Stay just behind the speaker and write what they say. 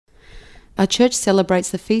our church celebrates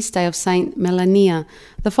the feast day of Saint Melania.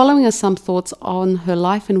 The following are some thoughts on her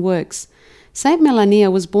life and works. Saint Melania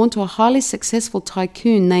was born to a highly successful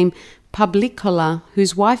tycoon named Publicola,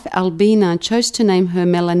 whose wife Albina chose to name her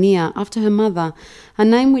Melania after her mother, a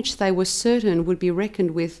name which they were certain would be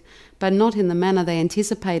reckoned with, but not in the manner they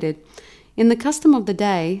anticipated. In the custom of the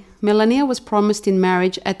day, Melania was promised in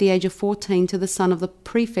marriage at the age of 14 to the son of the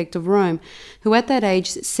prefect of Rome, who at that age,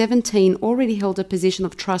 17, already held a position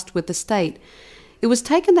of trust with the state. It was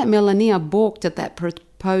taken that Melania balked at that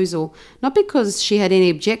proposal, not because she had any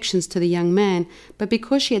objections to the young man, but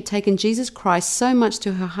because she had taken Jesus Christ so much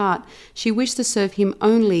to her heart, she wished to serve him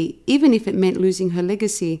only, even if it meant losing her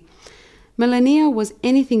legacy. Melania was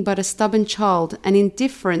anything but a stubborn child, and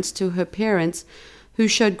indifferent to her parents, who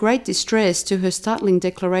showed great distress to her startling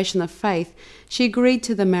declaration of faith, she agreed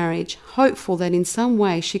to the marriage, hopeful that in some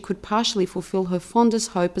way she could partially fulfill her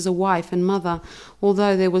fondest hope as a wife and mother,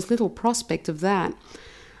 although there was little prospect of that.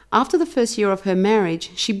 After the first year of her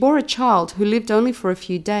marriage, she bore a child who lived only for a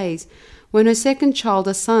few days. When her second child,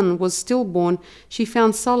 a son, was stillborn, she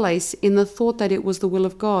found solace in the thought that it was the will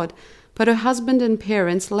of God, but her husband and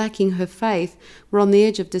parents, lacking her faith, were on the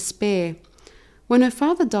edge of despair. When her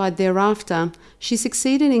father died thereafter, she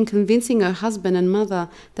succeeded in convincing her husband and mother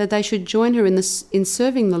that they should join her in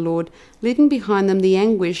serving the Lord, leaving behind them the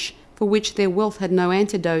anguish for which their wealth had no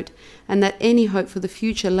antidote, and that any hope for the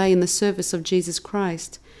future lay in the service of Jesus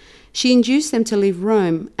Christ. She induced them to leave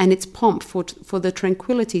Rome and its pomp for the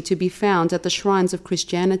tranquility to be found at the shrines of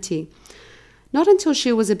Christianity. Not until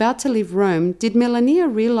she was about to leave Rome did Melania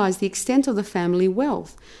realize the extent of the family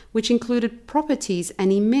wealth, which included properties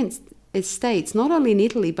and immense estates not only in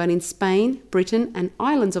Italy but in Spain, Britain, and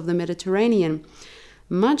islands of the Mediterranean.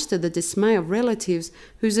 Much to the dismay of relatives,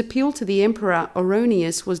 whose appeal to the Emperor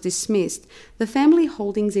Honorius was dismissed, the family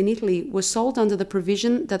holdings in Italy were sold under the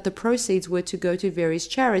provision that the proceeds were to go to various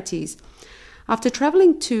charities. After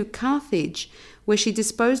travelling to Carthage, where she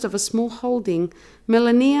disposed of a small holding,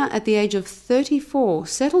 Melania, at the age of 34,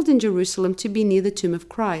 settled in Jerusalem to be near the tomb of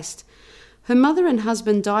Christ. Her mother and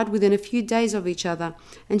husband died within a few days of each other,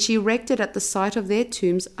 and she erected at the site of their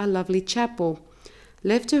tombs a lovely chapel.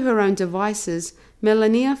 Left to her own devices,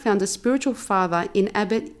 Melania found a spiritual father in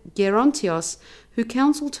Abbot Gerontios, who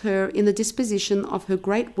counselled her in the disposition of her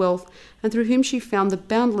great wealth, and through whom she found the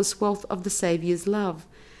boundless wealth of the Saviour's love.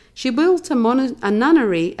 She built a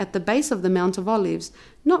nunnery at the base of the Mount of Olives,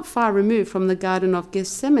 not far removed from the Garden of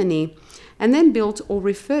Gethsemane, and then built or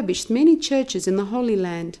refurbished many churches in the Holy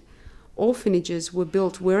Land. Orphanages were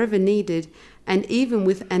built wherever needed, and even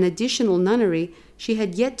with an additional nunnery, she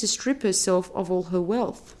had yet to strip herself of all her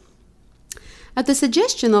wealth. At the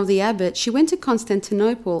suggestion of the abbot, she went to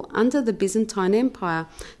Constantinople under the Byzantine Empire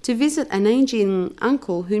to visit an aging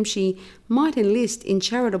uncle whom she might enlist in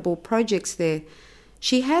charitable projects there.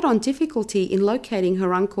 She had on difficulty in locating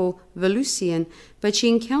her uncle Volusian, but she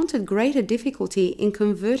encountered greater difficulty in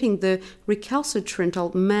converting the recalcitrant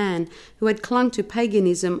old man who had clung to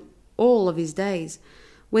paganism all of his days.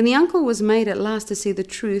 When the uncle was made at last to see the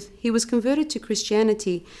truth, he was converted to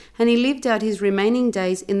Christianity, and he lived out his remaining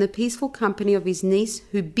days in the peaceful company of his niece,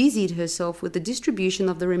 who busied herself with the distribution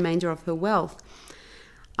of the remainder of her wealth.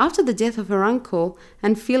 After the death of her uncle,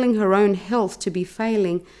 and feeling her own health to be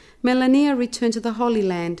failing, Melania returned to the Holy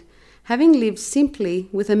Land. Having lived simply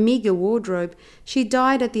with a meagre wardrobe, she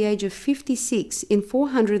died at the age of 56 in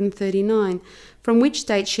 439, from which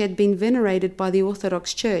date she had been venerated by the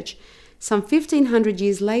Orthodox Church. Some 1,500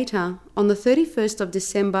 years later, on the 31st of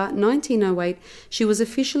December 1908, she was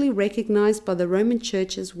officially recognized by the Roman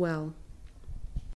Church as well.